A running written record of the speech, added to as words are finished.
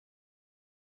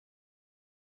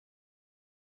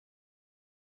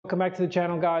Welcome back to the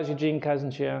channel, guys. Eugene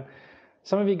Cousins here.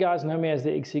 Some of you guys know me as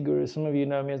the XC Guru. Some of you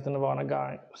know me as the Nirvana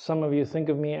guy. Some of you think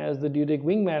of me as the Dudek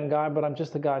Wingman guy, but I'm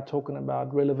just the guy talking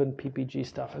about relevant PPG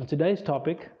stuff. And today's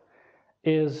topic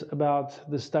is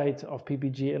about the state of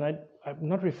PPG. And I'm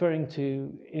not referring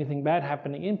to anything bad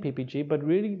happening in PPG, but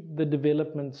really the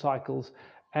development cycles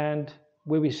and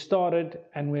where we started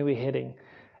and where we're heading.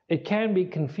 It can be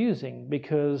confusing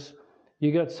because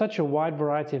you got such a wide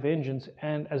variety of engines,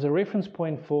 and as a reference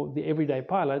point for the everyday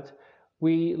pilot,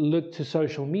 we look to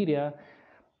social media.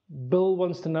 Bill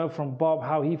wants to know from Bob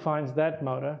how he finds that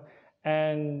motor,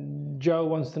 and Joe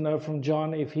wants to know from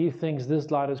John if he thinks this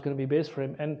glider is going to be best for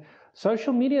him. And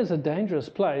social media is a dangerous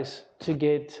place to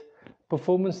get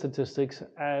performance statistics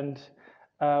and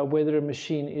whether a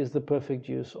machine is the perfect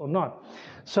use or not.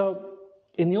 So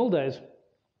in the old days,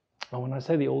 and when I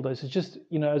say the old days, it's just,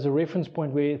 as a reference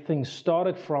point where things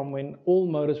started from, when all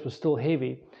motors were still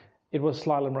heavy, it was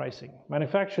slalom racing.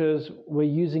 Manufacturers were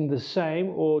using the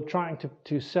same or trying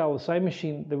to sell the same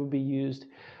machine that would be used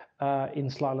in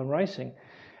slalom racing.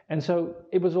 And so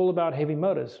it was all about heavy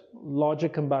motors, larger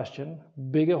combustion,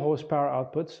 bigger horsepower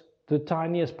outputs, the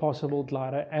tiniest possible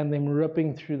glider, and them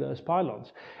ripping through those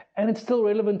pylons. And it's still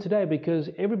relevant today because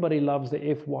everybody loves the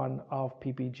F1 of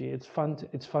PPG. It's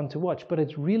fun to watch, but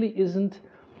it really isn't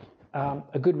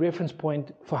a good reference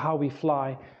point for how we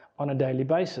fly on a daily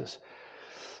basis.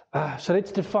 So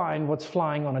let's define what's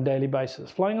flying on a daily basis.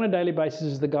 Flying on a daily basis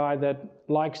is the guy that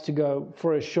likes to go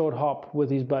for a short hop with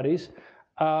his buddies,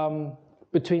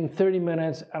 between 30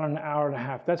 minutes and an hour and a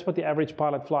half. That's what the average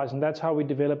pilot flies, and that's how we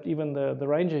developed even the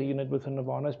Ranger unit with the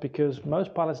Nirvanas, because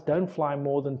most pilots don't fly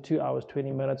more than 2 hours, 20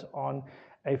 minutes on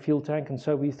a fuel tank, and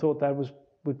so we thought that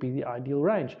would be the ideal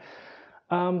range.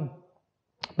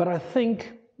 But I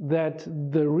think that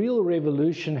the real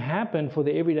revolution happened for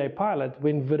the everyday pilot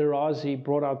when Vitarazi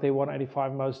brought out their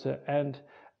 185 motor and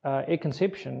Air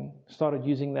Conception started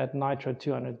using that Nitro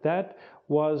 200. That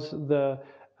was the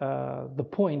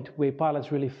point where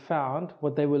pilots really found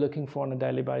what they were looking for on a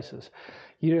daily basis.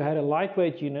 You had a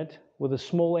lightweight unit with a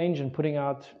small engine putting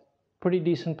out pretty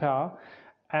decent power,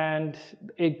 and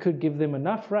it could give them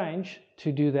enough range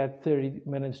to do that 30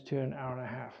 minutes to an hour and a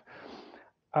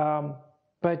half.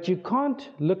 But you can't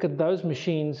look at those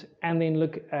machines and then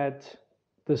look at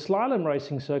the slalom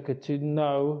racing circuit to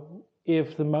know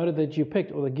if the motor that you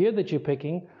picked or the gear that you're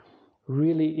picking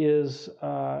really is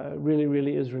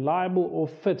reliable or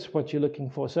fits what you're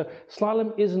looking for. So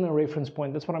slalom isn't a reference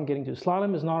point. That's what I'm getting to.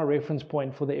 Slalom is not a reference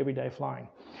point for the everyday flying.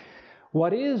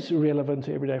 What is relevant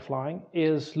to everyday flying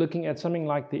is looking at something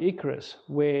like the Icarus,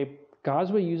 where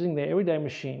guys were using their everyday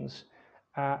machines,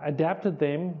 adapted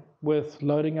them with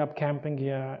loading up camping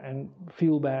gear and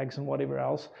fuel bags and whatever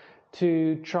else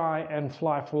to try and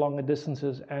fly for longer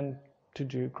distances and to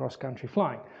do cross-country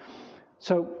flying.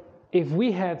 So if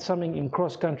we had something in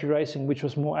cross-country racing which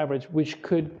was more average, which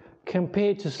could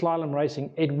compare to slalom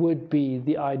racing, it would be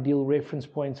the ideal reference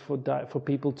points for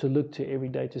people to look to every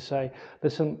day to say,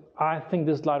 listen, I think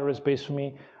this glider is best for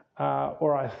me,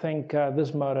 or I think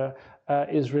this motor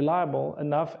is reliable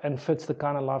enough and fits the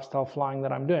kind of lifestyle flying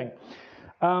that I'm doing.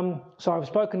 So I've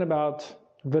spoken about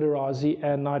Vitarazi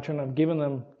and Nitro, and I've given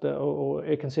them, or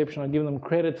Air Conception, I've given them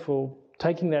credit for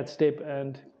taking that step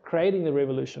and creating the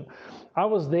revolution. I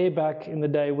was there back in the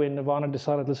day when Nirvana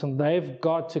decided, listen, they've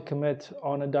got to commit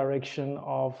on a direction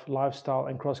of lifestyle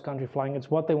and cross-country flying. It's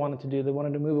what they wanted to do. They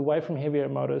wanted to move away from heavier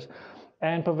motors.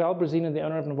 And Pavel Brezina, the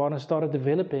owner of Nirvana, started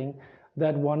developing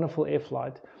that wonderful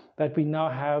F-Light that we now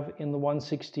have in the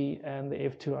 160 and the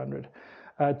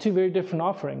F200. Two very different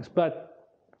offerings, but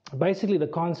basically the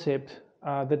concept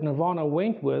that Nirvana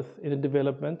went with in the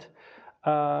development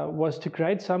was to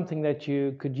create something that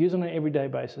you could use on an everyday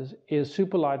basis, is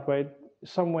super lightweight,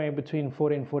 somewhere between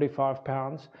 40 and 45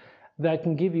 pounds, that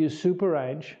can give you super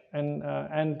range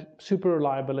and super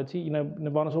reliability.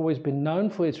 Nirvana's always been known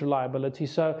for its reliability,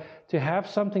 so to have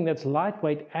something that's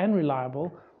lightweight and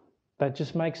reliable, that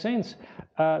just makes sense.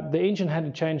 The engine had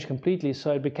to change completely,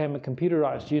 so it became a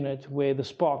computerized unit where the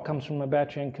spark comes from a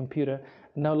battery and computer,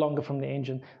 no longer from the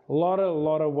engine. A lot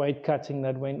of weight cutting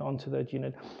that went onto that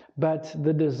unit. But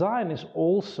the design is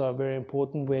also very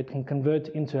important, where it can convert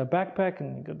into a backpack,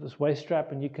 and you've got this waist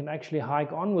strap, and you can actually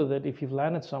hike on with it if you've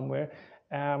landed somewhere,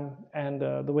 and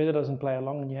the weather doesn't play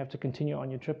along and you have to continue on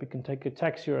your trip. You can take a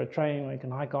taxi or a train, or you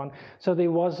can hike on. So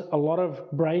there was a lot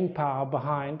of brain power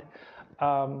behind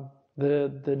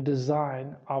the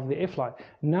design of the F-Light.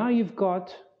 Now you've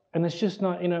got, and it's just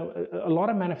not, a lot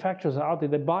of manufacturers are out there.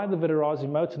 They buy the Vitarazi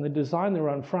motor and they design their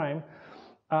own frame,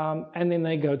 and then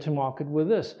they go to market with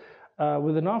this,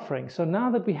 with an offering. So now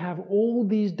that we have all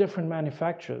these different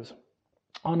manufacturers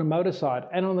on the motor side.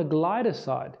 And on the glider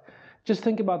side, just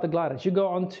think about the gliders. You go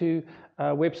onto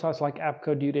websites like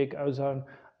APCO, Dudek, Ozone,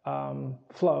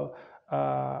 Flow,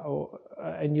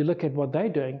 and you look at what they're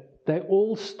doing. They're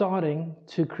all starting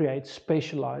to create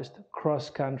specialized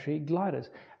cross-country gliders.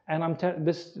 And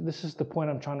this is the point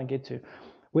I'm trying to get to.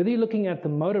 Whether you're looking at the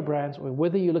motor brands or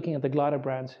whether you're looking at the glider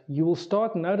brands, you will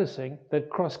start noticing that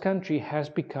cross-country has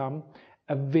become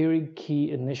a very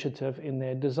key initiative in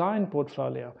their design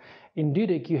portfolio. In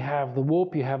Dudek, you have the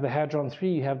Warp, you have the Hadron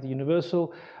 3, you have the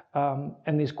Universal,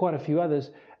 and there's quite a few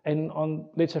others. And on,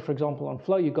 let's say, for example, on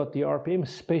Flow, you've got the RPM,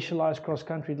 specialized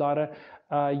cross-country glider.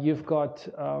 You've got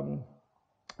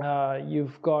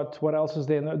what else is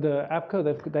there? The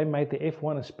APCO, they made the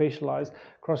F1 a specialized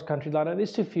cross-country glider.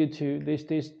 There's too few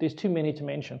there's too many to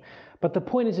mention. But the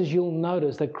point is you'll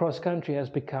notice that cross-country has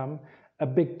become a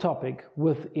big topic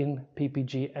within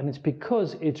PPG, and it's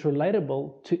because it's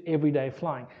relatable to everyday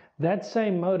flying. That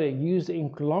same motor used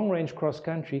in long-range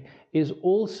cross-country is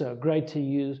also great to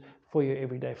use for your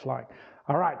everyday flying.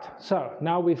 All right, so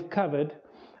now we've covered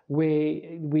where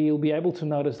we'll be able to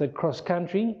notice that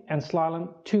cross-country and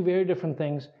slalom, two very different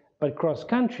things, but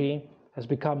cross-country has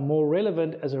become more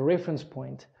relevant as a reference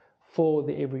point for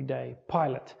the everyday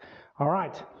pilot. All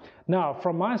right, now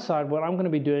from my side, what I'm going to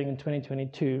be doing in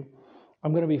 2022,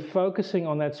 I'm going to be focusing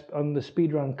on the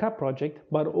Speedrun Cup project,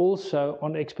 but also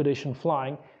on expedition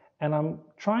flying. And I'm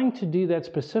trying to do that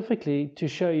specifically to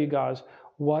show you guys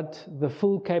what the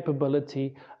full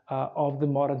capability of the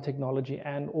modern technology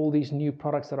and all these new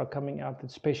products that are coming out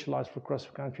that specialize for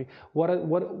cross-country.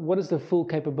 What is the full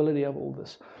capability of all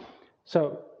this?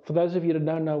 So for those of you that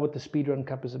don't know what the Speedrun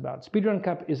Cup is about, Speedrun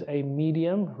Cup is a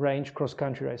medium range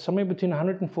cross-country race, somewhere between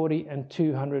 140 and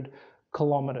 200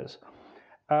 kilometers.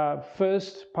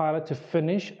 First pilot to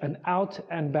finish an out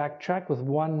and back track with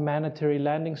one mandatory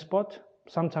landing spot.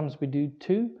 Sometimes we do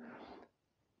two.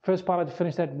 First pilot to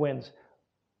finish that wins,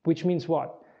 which means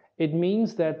what? It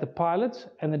means that the pilots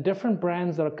and the different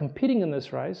brands that are competing in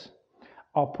this race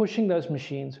are pushing those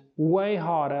machines way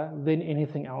harder than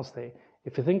anything else there.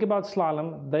 If you think about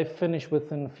slalom, they finish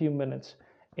within a few minutes.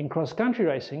 In cross-country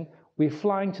racing, we're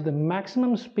flying to the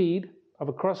maximum speed of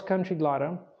a cross-country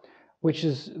glider, which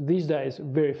is these days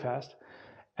very fast,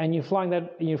 and you're flying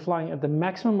at the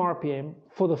maximum RPM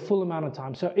for the full amount of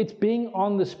time. So it's being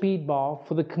on the speed bar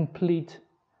for the complete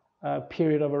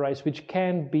period of a race, which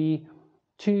can be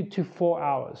 2 to 4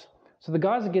 hours. So the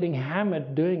guys are getting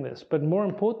hammered doing this, but more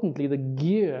importantly, the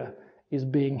gear is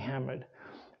being hammered.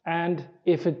 And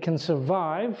if it can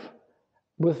survive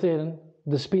within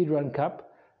the Speedrun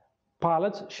Cup,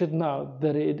 pilots should know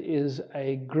that it is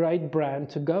a great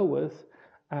brand to go with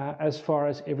as far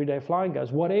as everyday flying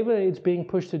goes. Whatever it's being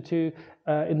pushed to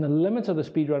in the limits of the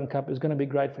Speedrun Cup is going to be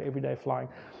great for everyday flying.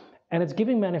 And it's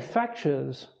giving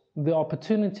manufacturers the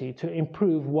opportunity to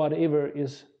improve whatever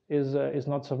is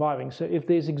not surviving. So if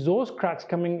there's exhaust cracks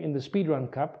coming in the Speedrun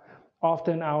Cup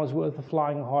after an hour's worth of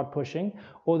flying hard pushing,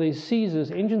 or there's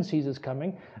seizures, engine seizures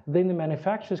coming, then the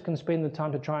manufacturers can spend the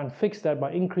time to try and fix that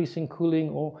by increasing cooling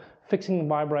or fixing the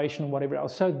vibration or whatever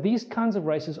else. So these kinds of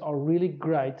races are really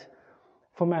great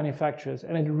for manufacturers,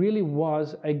 and it really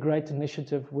was a great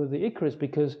initiative with the Icarus,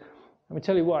 because let me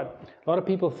tell you what, a lot of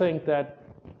people think that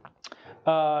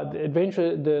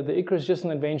the Icarus is just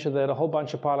an adventure that a whole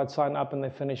bunch of pilots sign up and they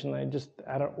finish and they just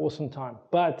had an awesome time.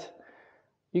 But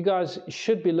you guys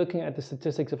should be looking at the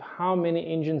statistics of how many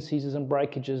engine seizures and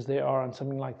breakages there are on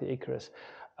something like the Icarus.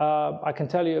 I can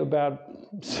tell you about,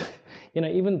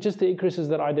 even just the Icaruses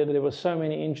that I did, there were so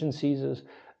many engine seizures.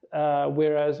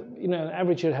 Whereas, on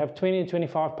average, you'd have 20 to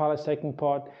 25 pilots taking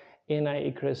part in a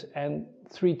Icarus, and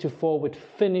 3 to 4 would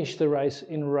finish the race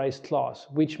in race class,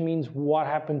 which means what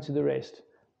happened to the rest?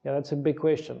 Yeah, that's a big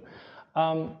question.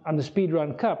 On the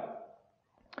Speedrun Cup,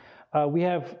 we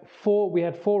had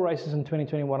 4 races in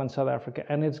 2021 in South Africa,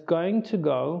 and it's going to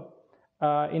go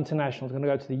international. It's going to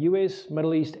go to the US,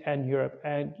 Middle East, and Europe,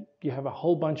 and you have a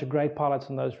whole bunch of great pilots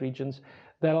in those regions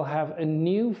that'll have a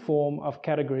new form of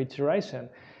category to race in.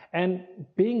 And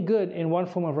being good in one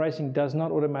form of racing does not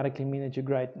automatically mean that you're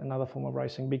great in another form of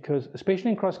racing, because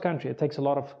especially in cross country, it takes a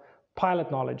lot of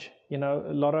pilot knowledge, a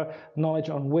lot of knowledge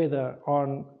on weather,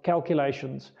 on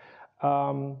calculations,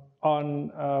 on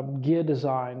gear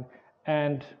design,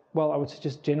 and, well, I would say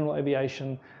just general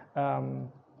aviation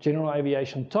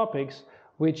topics,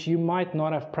 which you might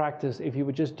not have practiced if you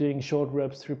were just doing short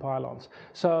rips through pylons.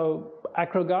 So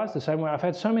acro guys, the same way. I've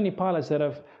had so many pilots that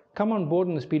have come on board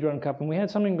in the Speedrun Cup, and we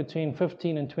had something between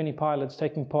 15 and 20 pilots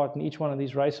taking part in each one of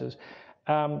these races.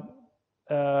 And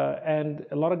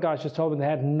a lot of guys just told me they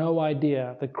had no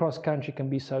idea that cross country can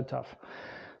be so tough.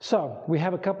 So we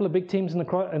have a couple of big teams in the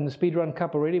Speedrun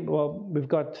Cup already. Well, we've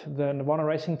got the Nirvana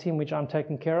Racing team, which I'm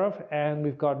taking care of, and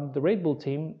we've got the Red Bull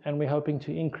team, and we're hoping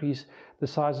to increase the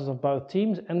sizes of both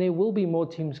teams, and there will be more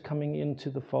teams coming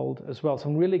into the fold as well.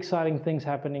 Some really exciting things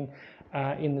happening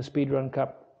in the Speedrun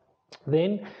Cup.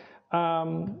 Then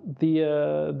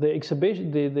the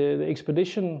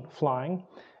expedition flying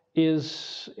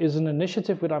is an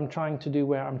initiative that I'm trying to do,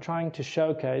 where I'm trying to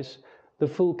showcase the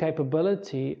full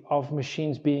capability of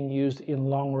machines being used in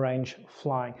long-range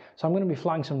flying. So I'm going to be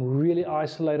flying some really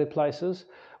isolated places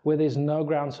where there's no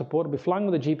ground support. I'll be flying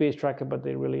with a GPS tracker, but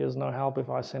there really is no help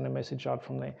if I send a message out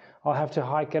from there. I'll have to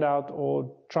hike it out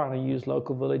or try to use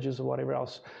local villages or whatever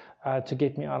else to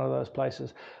get me out of those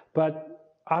places. But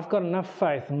I've got enough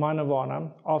faith in my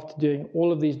Nirvana after doing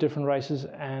all of these different races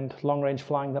and long-range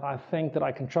flying that I think that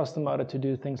I can trust the motor to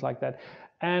do things like that.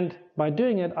 And by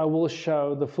doing it, I will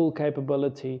show the full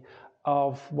capability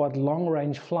of what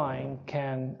long-range flying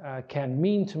can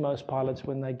mean to most pilots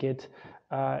when they get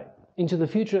into the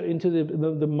future, into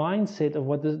the mindset of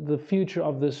what the future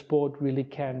of this sport really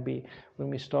can be when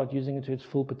we start using it to its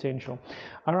full potential.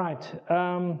 All right,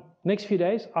 next few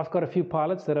days, I've got a few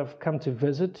pilots that have come to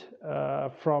visit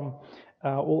from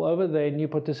all over. They're new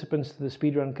participants to the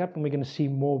Speedrun Cup, and we're going to see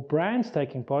more brands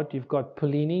taking part. You've got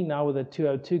Polini now with a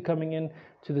 202 coming in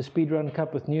to the Speedrun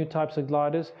Cup with new types of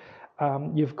gliders.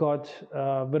 You've got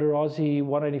Vittorazzi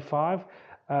 185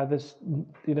 that's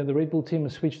the Red Bull team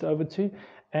has switched over to,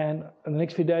 and in the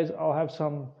next few days I'll have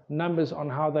some numbers on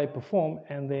how they perform,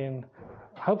 and then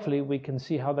hopefully we can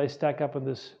see how they stack up in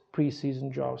this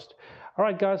pre-season joust. All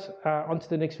right guys, on to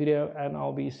the next video, and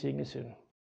I'll be seeing you soon.